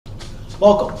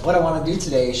Welcome. What I want to do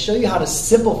today is show you how to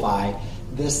simplify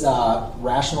this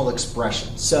rational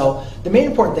expression. So the main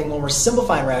important thing when we're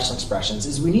simplifying rational expressions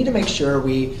is we need to make sure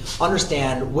we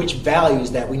understand which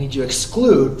values that we need to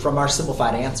exclude from our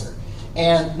simplified answer.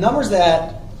 And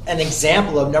an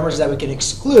example of numbers that we can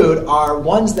exclude are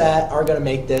ones that are going to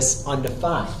make this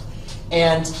undefined.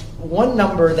 And one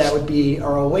number that would be,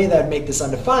 or a way that would make this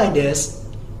undefined is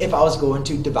if I was going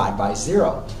to divide by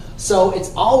 0. So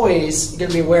it's always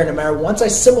going to be aware, no matter once I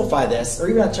simplify this, or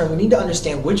even a term, we need to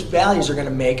understand which values are going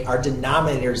to make our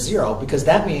denominator 0, because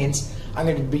that means I'm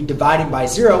going to be dividing by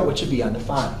 0, which would be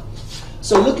undefined.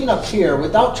 So looking up here,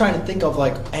 without trying to think of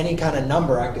like any kind of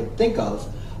number I could think of,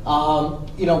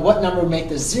 what number would make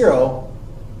this 0?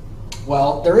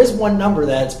 Well, there is one number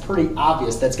that's pretty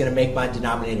obvious that's going to make my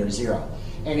denominator 0.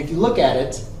 And if you look at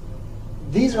it,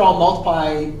 these are all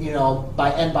multiplied,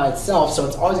 by n by itself, so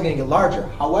it's always going to get larger.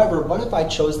 However, what if I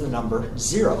chose the number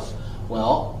 0?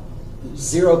 Well,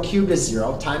 0 cubed is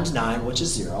 0 times 9, which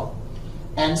is 0.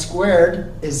 N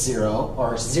squared is 0,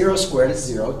 or 0 squared is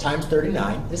 0 times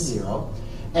 39 is 0.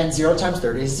 And 0 times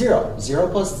 30 is 0. 0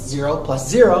 plus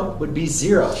 0 would be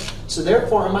 0. So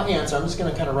therefore, in my answer, I'm just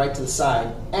going to kind of write to the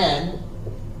side, n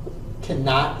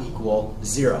cannot equal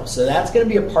 0. So that's going to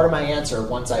be a part of my answer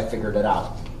once I figured it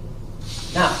out.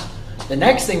 Now, the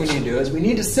next thing we need to do is we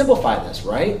need to simplify this,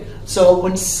 right? So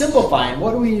when simplifying,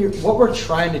 what we're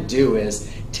trying to do is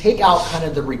take out kind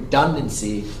of the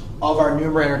redundancy of our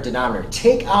numerator and denominator.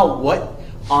 Take out what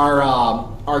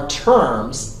our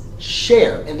terms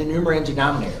share in the numerator and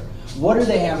denominator. What do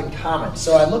they have in common?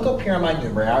 So I look up here on my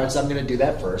numerator, so I'm going to do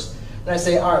that first. Then I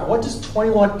say, all right, what does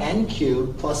 21n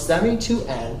cubed plus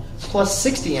 72n plus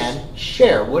 60n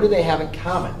share? What do they have in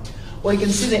common? Well, you can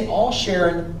see they all share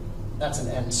in, that's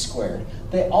an n squared.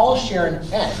 They all share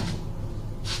an n.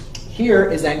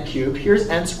 Here is n cubed, here's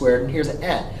n squared, and here's an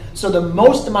n. So the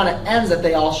most amount of n's that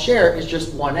they all share is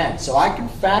just one n. So I can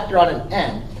factor out an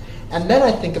n, and then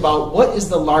I think about what is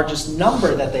the largest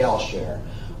number that they all share.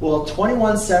 Well,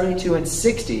 21, 72, and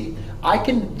 60,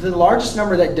 the largest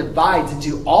number that divides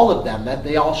into all of them that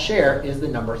they all share is the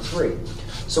number 3.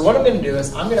 So what I'm going to do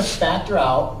is I'm going to factor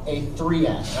out a 3n,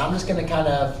 and I'm just going to kind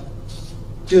of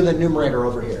do the numerator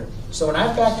over here. So when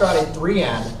I factor out a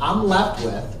 3n, I'm left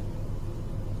with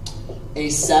a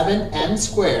 7n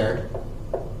squared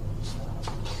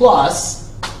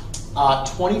plus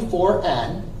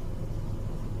 24n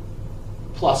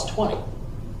plus 20.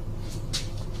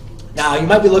 Now, you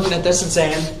might be looking at this and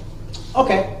saying,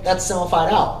 okay, that's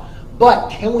simplified out. But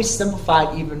can we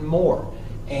simplify it even more?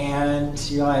 And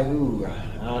you're like, ooh,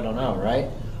 I don't know, right?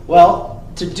 Well,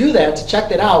 to do that, to check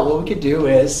that out, what we could do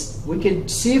is we could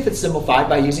see if it's simplified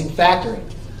by using factoring.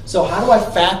 So how do I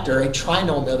factor a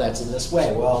trinomial that's in this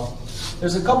way? Well,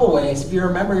 there's a couple ways. If you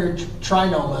remember, your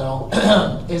trinomial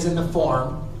is in the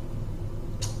form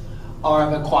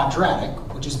of a quadratic,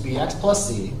 which is bx plus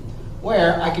c,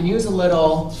 where I can use a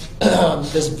little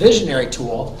this visionary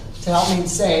tool to help me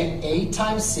say a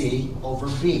times c over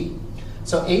b.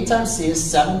 So a times c is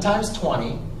 7 times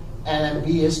 20, and then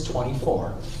b is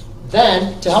 24.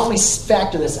 Then, to help me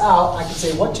factor this out, I can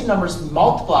say what two numbers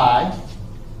multiply.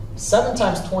 7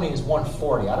 times 20 is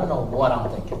 140. I don't know what I'm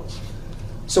thinking.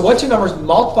 So what two numbers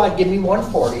multiply to give me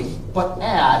 140, but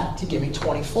add to give me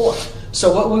 24.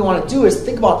 So what we want to do is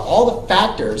think about all the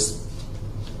factors,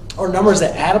 or numbers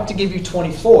that add up to give you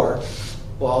 24.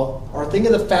 Well, or think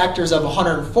of the factors of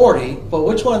 140, but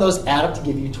which one of those add up to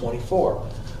give you 24?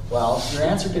 Well, your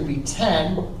answer could be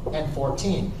 10 and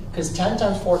 14, because 10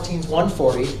 times 14 is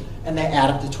 140, and they add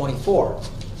up to 24.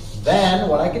 Then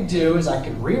what I could do is I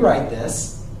could rewrite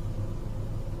this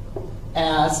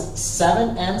as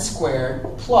 7n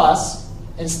squared plus,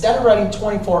 instead of writing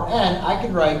 24n, I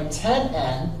could write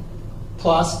 10n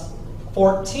plus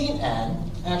 14n.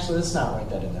 Actually, let's not write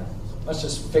that in there. Let's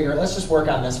just work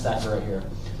on this factor right here.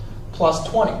 Plus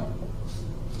 20.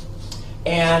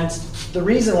 And the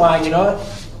reason why,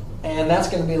 and that's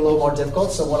going to be a little more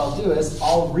difficult, so what I'll do is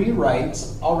I'll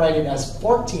write it as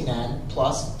 14n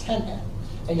plus 10n.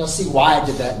 And you'll see why I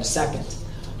did that in a second.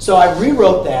 So I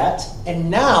rewrote that, and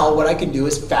now what I can do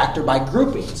is factor by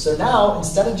grouping. So now,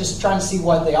 instead of just trying to see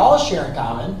what they all share in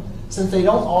common, since they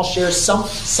don't all share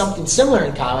something similar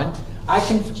in common, I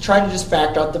can try to just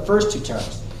factor out the first two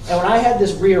terms. And when I had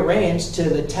this rearranged to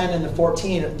the 10 and the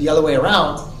 14 the other way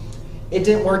around, it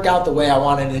didn't work out the way I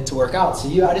wanted it to work out. So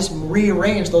I just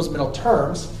rearranged those middle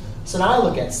terms. So now I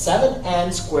look at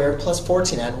 7n squared plus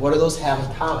 14n. What do those have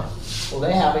in common? Well,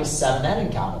 they have a 7n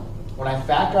in common. When I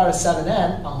factor out a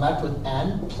 7n, I'm left with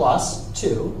n plus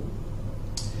 2.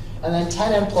 And then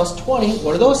 10n plus 20,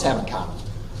 what do those have in common?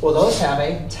 Well, those have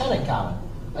a 10 in common.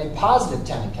 a positive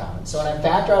 10 in common. So when I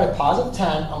factor out a positive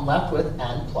 10, I'm left with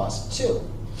n plus 2.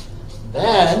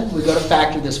 Then we go to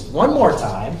factor this one more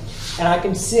time, and I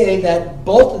can see that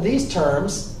both of these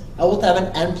terms both have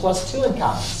an n plus 2 in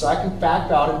common. So I can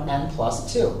factor out an n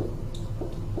plus 2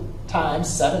 times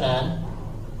 7n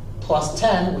plus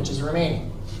 10, which is remaining.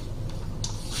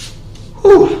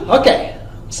 Whew, okay,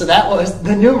 so that was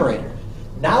the numerator.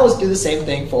 Now let's do the same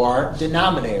thing for our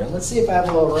denominator. Let's see if I have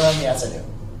a little room. Yes, I do.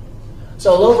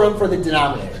 So a little room for the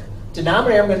denominator.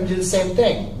 Denominator, I'm going to do the same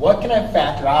thing. What can I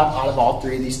factor out of all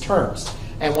three of these terms?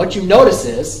 And what you notice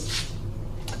is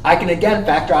I can again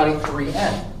factor out a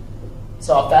 3n.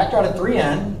 So I'll factor out a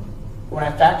 3n. When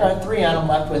I factor out 3n, I'm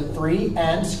left with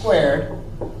 3n squared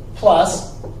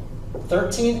plus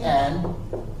 13n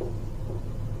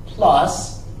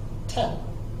plus 10.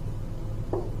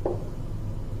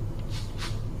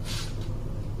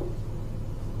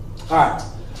 All right,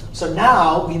 so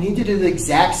now we need to do the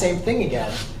exact same thing again.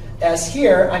 As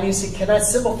here, I need to see, can I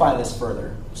simplify this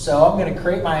further? So I'm going to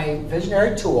create my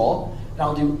visionary tool, and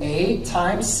I'll do a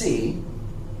times c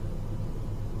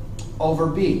over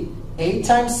b. A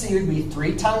times c would be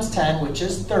 3 times 10, which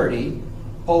is 30,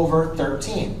 over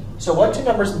 13. So what two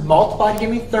numbers multiply to give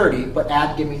me 30, but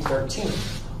add to give me 13?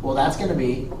 Well, that's going to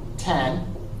be 10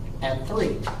 and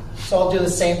 3. So I'll do the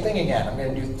same thing again. I'm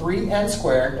going to do 3n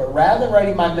squared, but rather than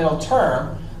writing my middle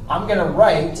term, I'm going to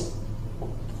write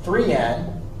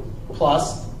 3n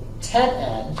plus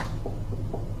 10n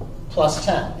plus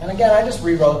 10. And again, I just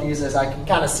rewrote these as I can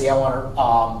kind of see. I want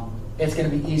to. It's going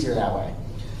to be easier that way.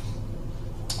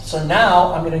 So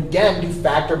now I'm going to again do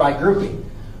factor by grouping.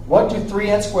 What do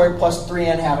 3n squared plus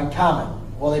 3n have in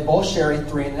common? Well, they both share a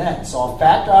 3 and an n. So I'll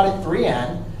factor out a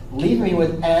 3n, leave me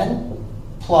with n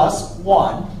plus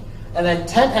 1. And then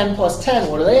 10n plus 10,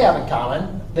 what do they have in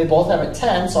common? They both have a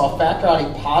 10, so I'll factor out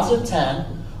a positive 10,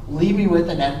 leave me with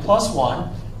an n plus 1,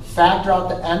 factor out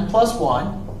the n plus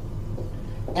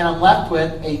 1, and I'm left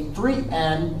with a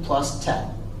 3n plus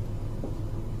 10.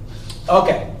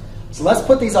 Okay, so let's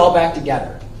put these all back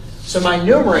together. So my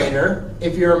numerator,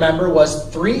 if you remember, was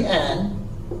 3n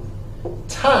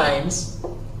times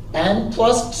n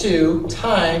plus 2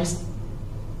 times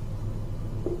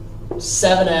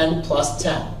 7n plus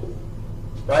 10.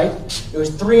 Right? It was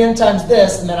 3n times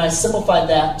this, and then I simplified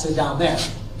that to down there.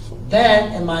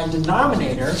 Then in my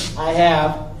denominator, I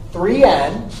have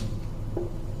 3n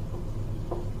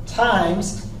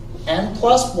times n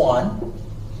plus 1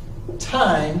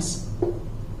 times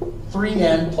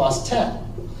 3n plus 10.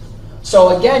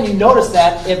 So again, you notice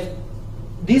that if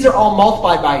these are all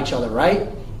multiplied by each other, right?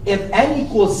 If n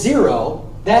equals 0,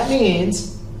 that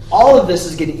means all of this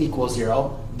is going to equal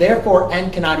 0. Therefore,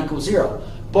 n cannot equal 0.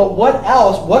 But what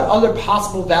else, what other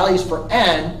possible values for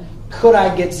n could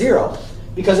I get 0?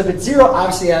 Because if it's 0,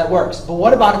 obviously that works. But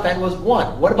what about if n was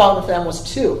 1? What about if n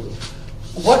was 2?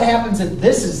 What happens if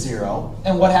this is 0?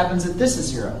 And what happens if this is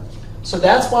 0? So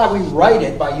that's why we write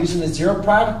it by using the zero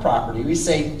product property. We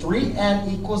say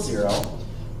 3n equals 0,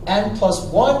 n plus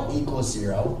 1 equals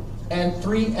 0, and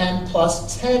 3n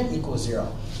plus 10 equals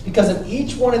 0. Because if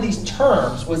each one of these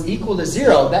terms was equal to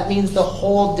 0, that means the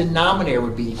whole denominator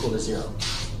would be equal to 0.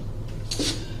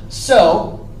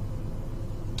 So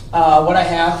what I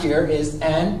have here is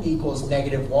n equals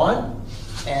negative 1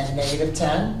 and negative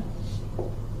 10.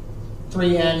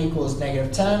 3n equals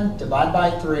negative 10, divide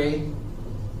by 3,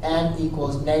 n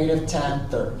equals negative 10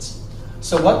 thirds.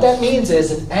 So what that means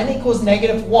is if n equals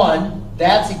negative 1,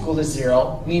 that's equal to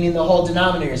 0, meaning the whole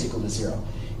denominator is equal to 0.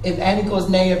 If n equals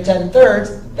negative 10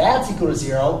 thirds, that's equal to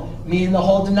 0, meaning the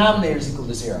whole denominator is equal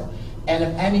to 0. And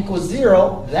if n equals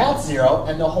 0, that's 0,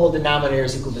 and the whole denominator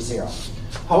is equal to 0.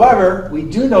 However, we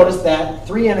do notice that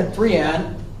 3n and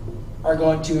 3n are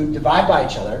going to divide by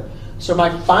each other. So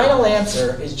my final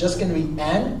answer is just going to be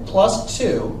n plus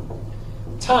 2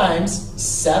 times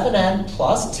 7n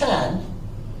plus 10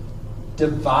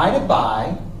 divided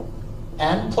by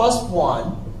n plus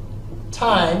 1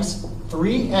 times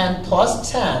 3n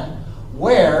plus 10,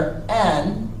 where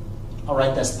n, I'll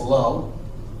write this below,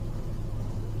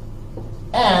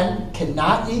 n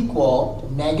cannot equal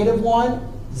negative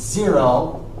 1,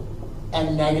 0,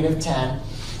 and negative 10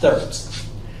 thirds.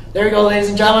 There you go, ladies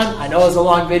and gentlemen. I know it was a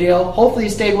long video. Hopefully you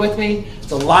stayed with me.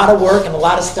 It's a lot of work and a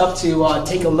lot of stuff to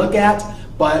take a look at.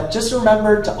 But just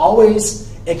remember to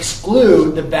always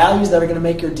exclude the values that are going to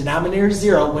make your denominator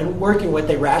 0 when working with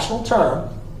a rational term.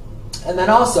 And then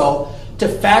also to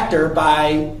factor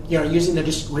by using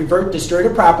the revert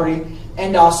distributive property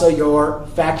and also your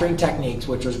factoring techniques,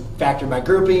 which was factoring by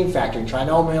grouping, factoring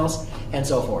trinomials, and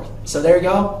so forth. So there you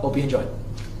go. Hope you enjoyed.